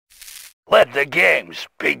Let the games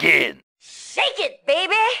begin. Shake it,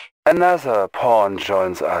 baby! Another pawn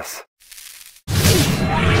joins us.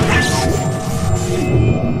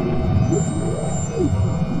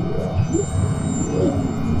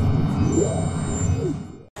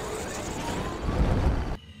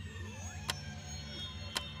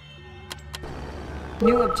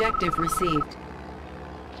 New objective received.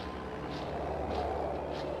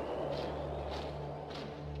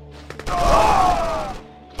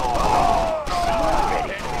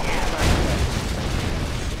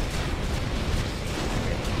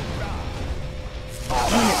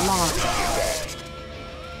 Unit lost.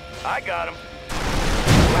 I got him.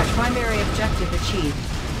 Primary objective achieved.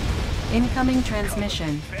 Incoming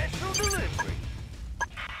transmission. Special delivery.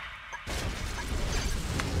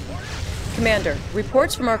 Commander,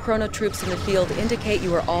 reports from our Chrono troops in the field indicate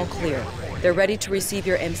you are all clear. They're ready to receive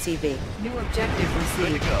your MCV. New objective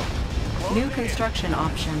received. New construction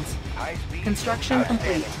options. High speed. Construction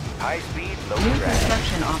complete. High speed, low New drag.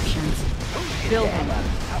 construction options. Building.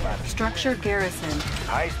 Structure garrison.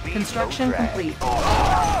 High speed, Construction low drag. complete.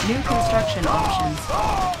 New construction options.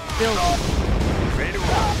 Building. Ready to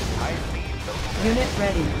roll. High speed, low drag. Unit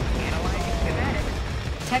ready. Analyzing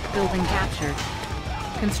schematics. Tech building captured.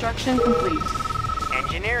 Construction complete.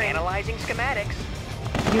 Engineering. Analyzing schematics.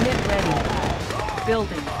 Unit ready.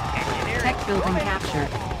 Building. Engineering. Tech building captured.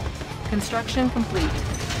 Construction complete.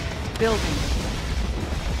 Building.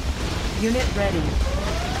 Unit ready.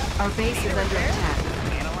 Our base is under attack.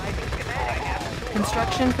 Analyzing schematics.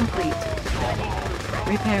 Construction complete.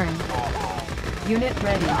 Repairing. Unit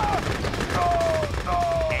ready.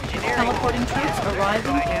 Engineering. Teleporting troops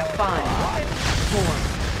arriving in 5, 4,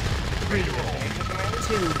 3,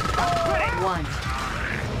 2, 1.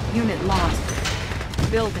 Unit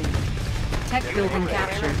lost. Building. Tech building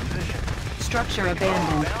captured. Structure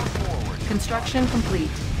abandoned. Construction complete.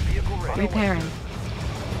 Repairing.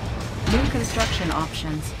 New construction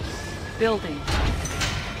options. Building.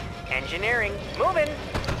 Engineering. Moving.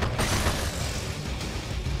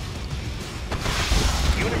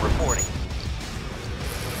 Unit reporting.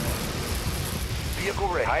 Vehicle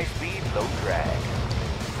ready. High speed, low drag.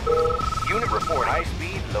 Unit report. High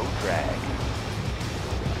speed, low drag.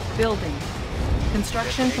 Building.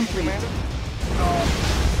 Construction complete.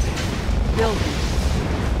 Building.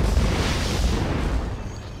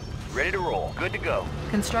 Ready to roll. Good to go.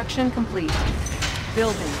 Construction complete.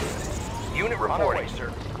 Building. Unit reporting,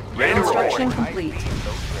 sir. Ready to roll. Construction complete. High speed,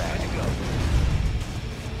 low drag. Good to go.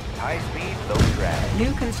 High speed, low drag.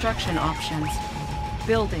 New construction options.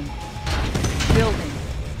 Building. Building.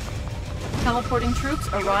 Teleporting troops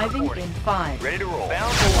arriving in 5, Ready to roll.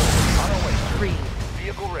 Bound forward. On our way, sir. 3,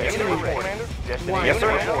 Vehicle ready. Two. Unit ready. Destination. One. Yes,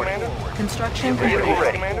 sir. Commander. construction Vehicle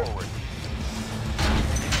complete. ready. Forward.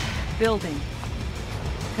 Building.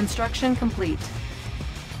 Construction complete.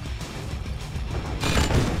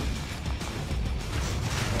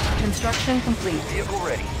 Construction complete. Vehicle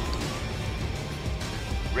ready.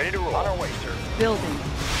 Ready to roll. On our way, sir. Building.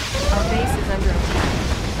 Our base is under attack.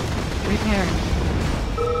 Repairing.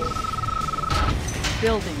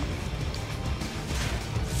 Building.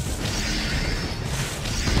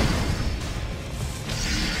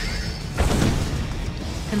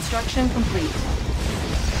 Construction complete.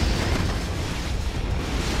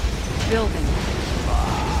 Building.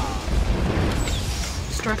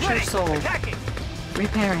 Structure Ready. sold. Attacking.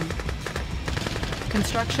 Repairing.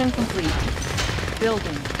 Construction complete.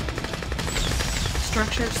 Building.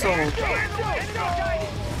 Structure sold.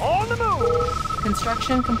 On the move.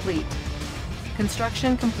 Construction complete.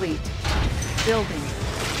 Construction complete. Building.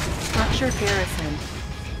 Structure garrison.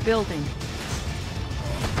 Building.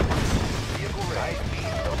 Vehicle ready. High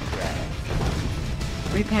speed, low drag.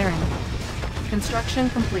 Repairing. Construction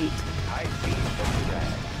complete. High speed, low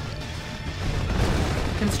drag.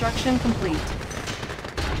 Construction complete.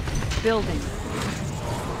 Building.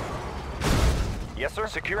 Yes, sir.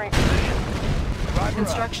 Securing position. Roger,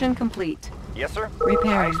 Construction complete. roger. Yes, sir.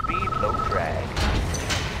 Repairing. High speed, low drag.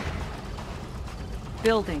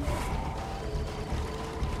 Building.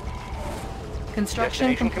 Construction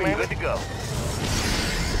Destination complete. command. Good to go.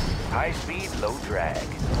 High speed, low drag.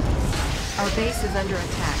 Our base is under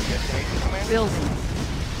attack. Destination command. Building.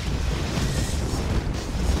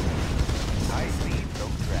 High speed, low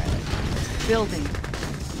drag. Building.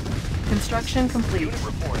 Construction complete. Unit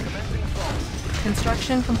report. Commencing assault.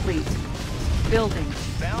 Construction complete. Building.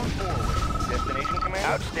 Bound forward. Destination command.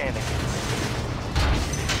 Outstanding.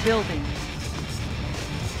 Building.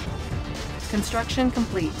 Construction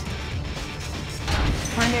complete.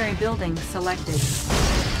 Primary building selected.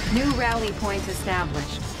 New rally point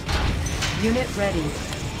established. Unit ready.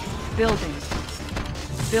 Building.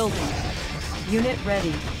 Building. Unit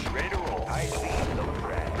ready. Ready to roll. High speed, low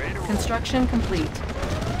drag. Ready to roll. Construction complete.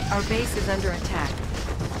 Our base is under attack.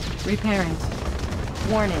 Repairing.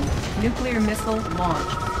 Warning. Nuclear missile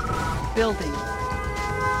launched. Building.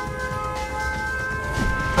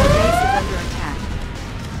 Our base is under attack.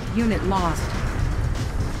 Unit lost.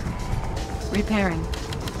 Repairing.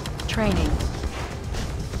 Training.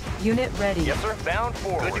 Unit ready. Yes, sir. Bound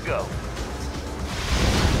forward. Good to go.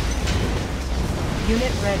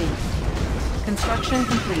 Unit ready. Construction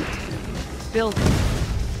complete. Building.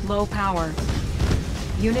 Low power.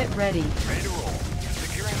 Unit ready. Ready to roll.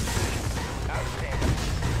 Securing position. Outstanding.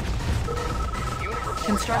 Unit report.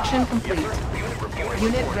 Construction complete. Yes, sir. Unit report.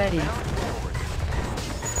 Unit ready. Bound forward.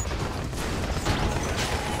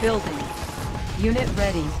 Building. Unit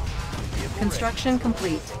ready. Construction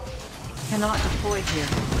complete. Cannot deploy here.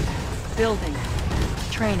 Building.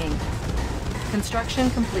 Training.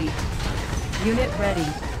 Construction complete. Unit ready.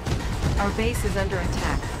 Our base is under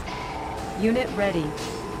attack. Unit ready.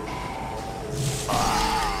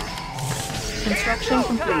 Construction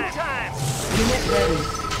complete. Unit ready.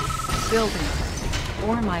 Building.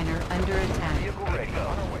 Ore miner under attack. Vehicle ready.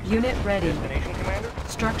 On our way. Unit ready. Destination, Commander?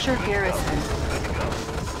 Structure garrison. Good to go.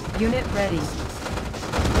 Unit ready.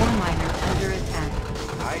 Ore miner under attack.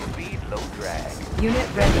 High speed, low drag. Unit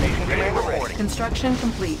ready. Ready to roll. Construction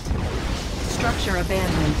complete. Structure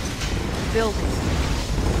abandoned. Building.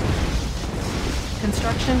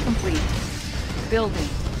 Construction complete. Building.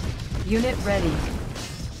 Unit ready.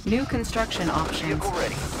 New construction options. Vehicle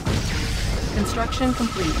ready. Construction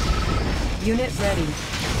complete. Unit ready.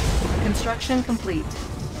 Construction complete.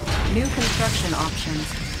 New construction options.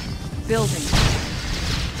 Building.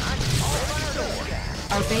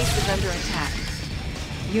 Our base is under attack.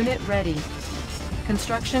 Unit ready.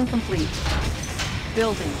 Construction complete.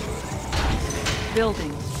 Building.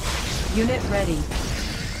 Building. Unit ready.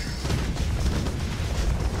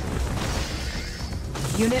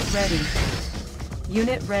 Unit ready.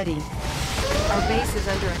 Unit ready. Our base is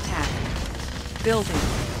under attack. Building.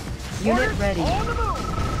 Unit ready.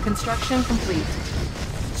 Construction complete.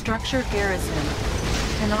 Structure garrison.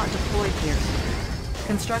 Cannot deploy here.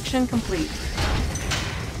 Construction complete.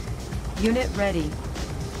 Unit ready.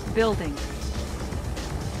 Building.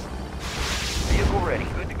 Vehicle ready.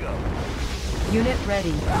 Good to go. Unit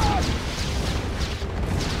ready.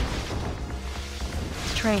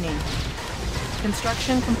 Training.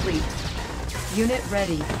 Construction complete. Unit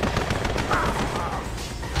ready.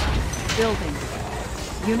 Building.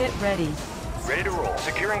 Unit ready. Ready to roll.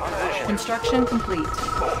 Securing position. Construction complete.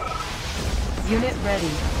 Unit ready.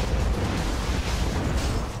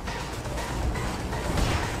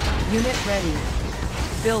 Unit ready.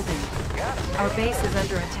 Building. Our base is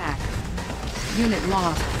under attack. Unit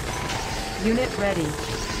lost. Unit ready.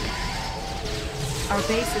 Our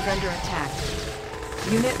base is under attack.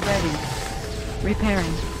 Unit ready.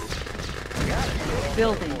 Repairing.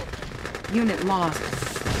 Building. Unit lost.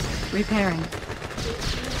 Repairing.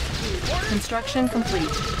 Construction complete.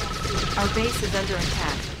 Our base is under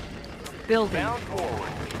attack. Building. Bound forward.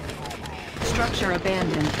 Structure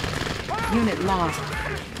abandoned. Unit lost.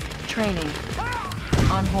 Training.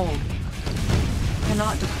 On hold.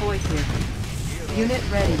 Cannot deploy here. Unit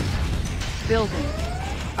ready. Building.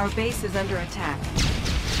 Our base is under attack.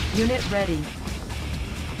 Unit ready.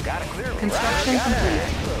 Got it clear. Construction complete.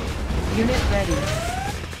 Unit ready.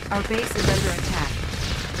 Our base is under attack.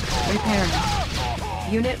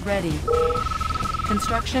 Repairing. Unit ready.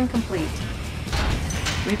 Construction complete.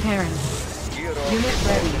 Repairing. Unit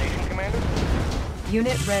ready. Destination, Commander?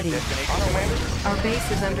 Unit ready. Destination, Commander? Our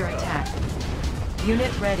base is under attack.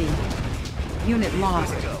 Unit ready. Unit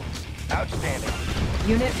lost. Good to go. Outstanding.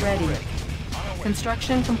 Unit ready.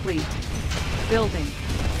 Construction complete. Building.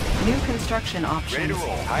 New construction Ready options. to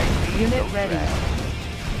roll. High speed. Unit low ready.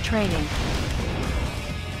 drag. Training.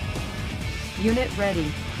 Unit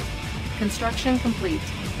ready. Construction complete.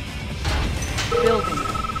 Building.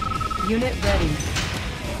 Unit ready.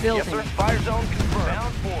 Yes, Building. sir. Fire zone confirmed.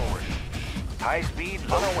 Bound forward. High speed,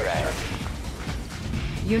 low drag.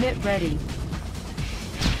 Unit ready.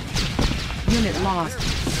 Unit lost.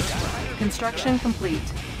 Construction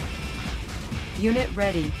complete. Unit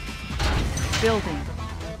ready. Building.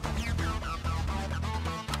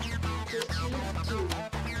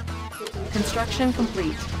 Construction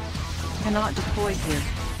complete. Cannot deploy here.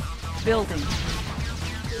 Building.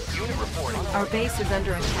 Unit reporting. Our base is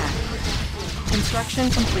under attack. Construction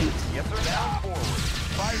complete. Yes, sir. Bound forward.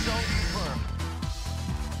 Fire zone confirmed.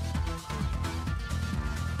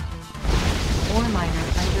 Ore miner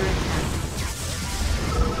under attack.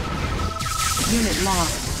 Unit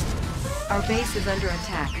lost. Our base is under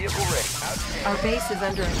attack. Vehicle ready. Outstanding. Our base is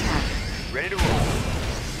under attack. Ready to roll.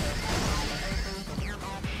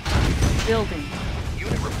 Building.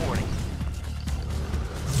 Unit reporting.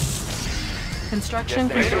 Construction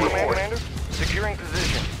Destination complete. Commander. Securing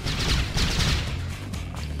position.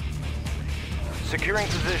 Securing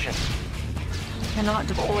position. Cannot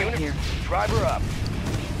deploy Unit. here. Driver up.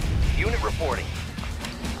 Unit reporting.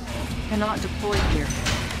 Cannot deploy here.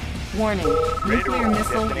 Warning. Ready to Nuclear roll.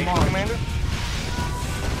 missile Destination launched. Commander.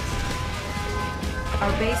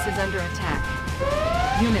 Our base is under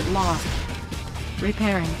attack. Unit lost.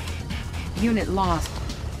 Repairing. Unit lost.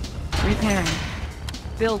 Repairing.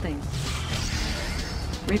 Building.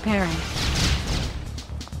 Repairing.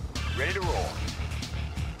 Ready to roll.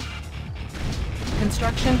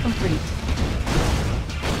 Construction complete.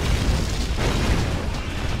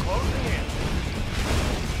 Closing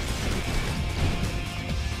in.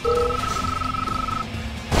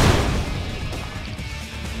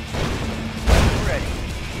 Ready.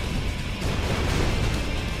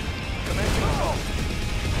 Commencing assault.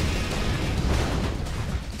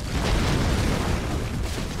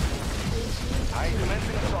 High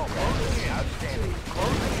commencing assault. Closing in. Outstanding.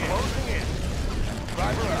 Closing in.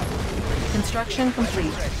 Driver up. Construction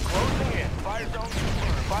complete. Ready. Closing in. Fire zone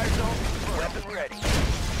confirmed. Fire zone confirmed. Weapon ready.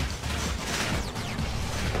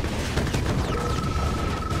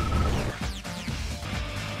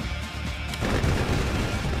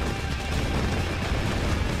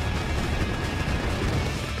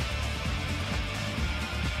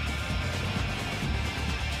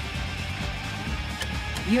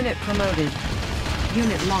 Unit promoted.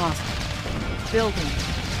 Unit lost. Building.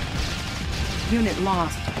 Unit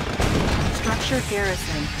lost. Structure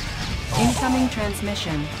garrison. Incoming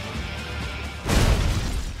transmission.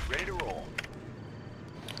 Ready to roll.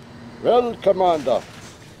 Well, Commander,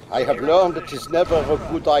 I have learned it is never a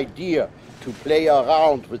good idea to play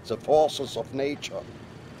around with the forces of nature.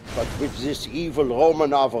 But with this evil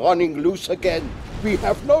Romanov running loose again, we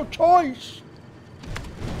have no choice.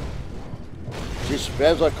 This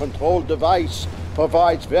weather control device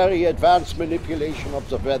provides very advanced manipulation of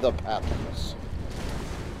the weather patterns.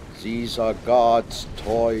 These are God's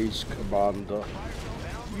toys, Commander.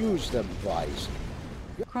 Use them wisely.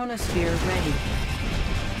 Chronosphere ready.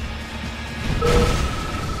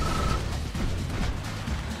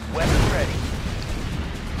 Weapon ready.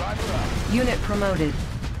 Driver up. Unit promoted.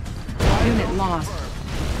 Unit lost.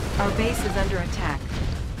 Our base is under attack.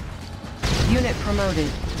 Unit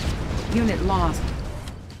promoted. Unit lost.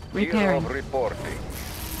 Repairing. Reporting.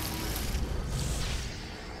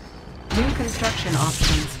 New construction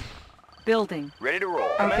options. Building. Ready to roll.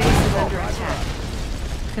 Our base is under attack.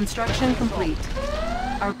 Construction complete.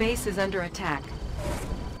 Our base is under attack.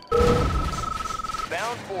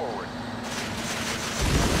 Bound forward.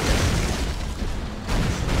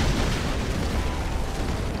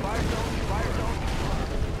 Fire zone. Fire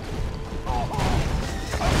zone.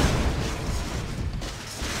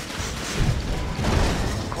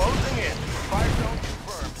 Closing in. Fire zone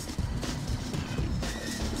confirmed.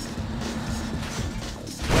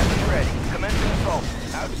 Weapon ready. Commencing assault.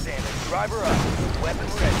 Outstanding. Driver up. Weapon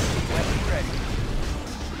ready. Weapon ready.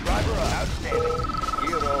 Driver up. Outstanding.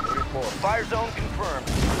 Hero report. Fire zone confirmed.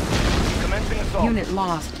 Commencing assault. Unit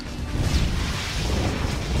lost.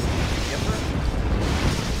 Yes, sir.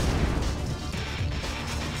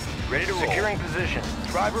 Ready to roll. Securing position.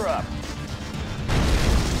 Driver up.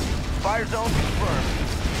 Fire zone confirmed.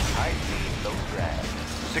 High speed, low drag.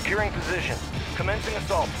 Securing position. Commencing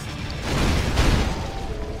assault.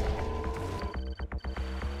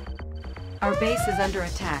 Our base is under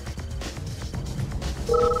attack.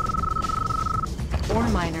 Ore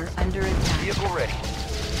miner under attack. Vehicle ready.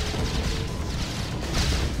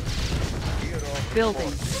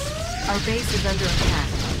 Building. Our base is under attack.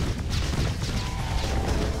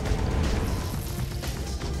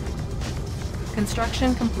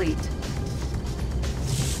 Construction complete.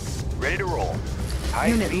 Ready to roll. High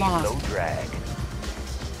Unit speed, lost. low drag.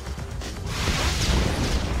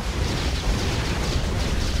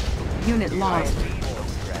 Unit High lost. speed, low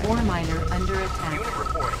drag. Ore miner under attack. Unit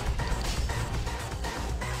reporting.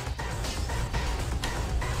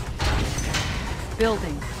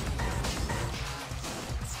 Building.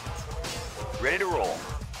 Ready to roll.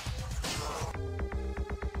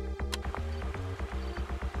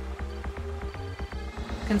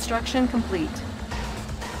 Construction complete.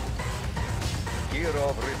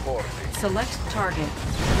 Hero reporting. Select target.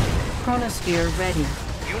 Chronosphere ready.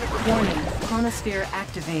 Unit reporting. Warning. Chronosphere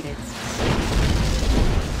activated.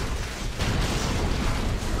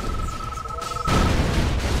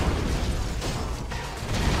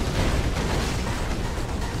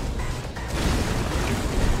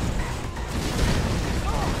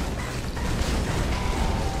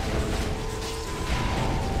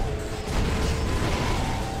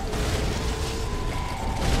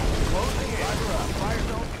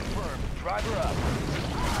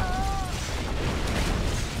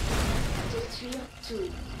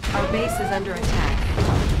 Our base is under attack.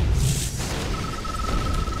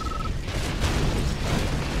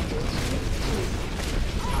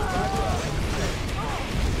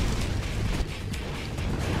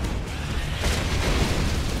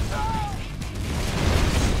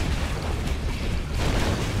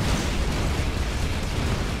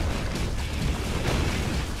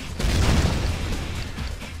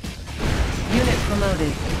 Unit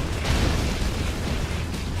promoted.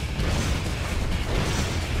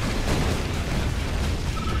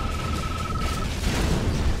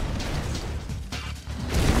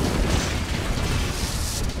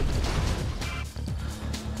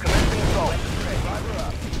 Commencing assault. Driver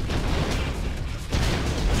up.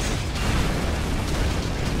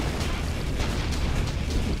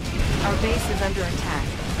 Our base is under attack.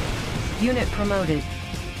 Unit promoted.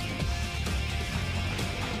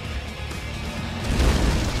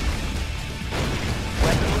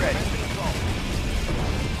 Weapon ready.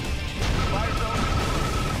 Fire zone.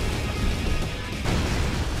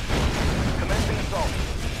 Commencing assault.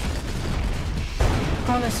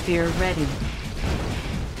 Chronosphere ready.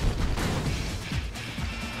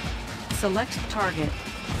 Select target.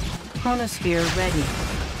 Chronosphere ready.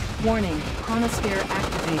 Warning, chronosphere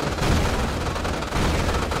activated.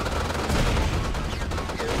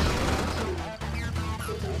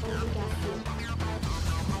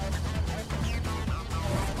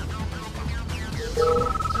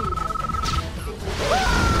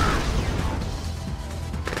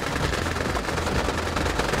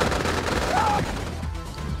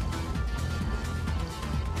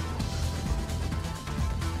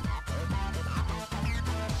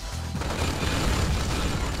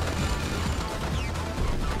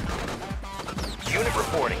 Unit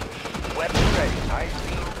reporting. Weapon ready. High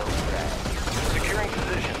speed, low drag. Securing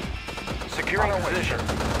position. Securing position.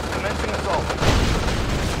 Commencing assault.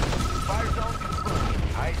 Fire zone confirmed.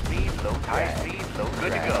 High speed, low drag. High speed, low drag.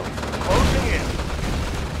 Good to go. Closing in.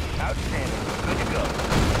 Outstanding. Good to go.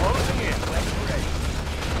 Closing in. Weapon ready.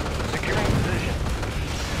 Securing position.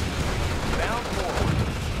 Bound forward.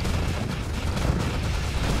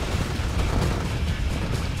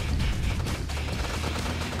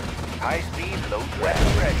 High speed, low drag.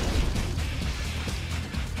 Weapon ready.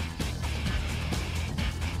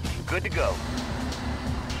 Good to go.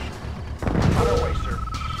 On our way, sir.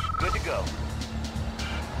 Good to go.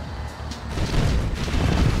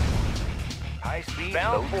 High speed,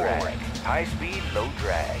 low drag. High speed, low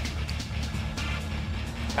drag.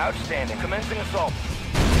 Outstanding. Commencing assault.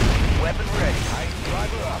 Weapon ready. High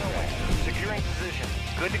driver on our way. Securing position.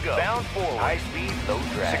 Good to go. Bound forward. High speed, low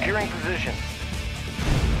drag. Securing position.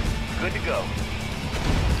 Good to go.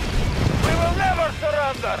 We will never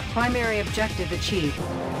surrender! Primary objective achieved.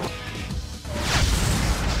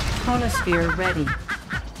 Chronosphere ready.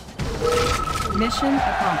 Mission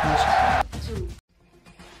accomplished.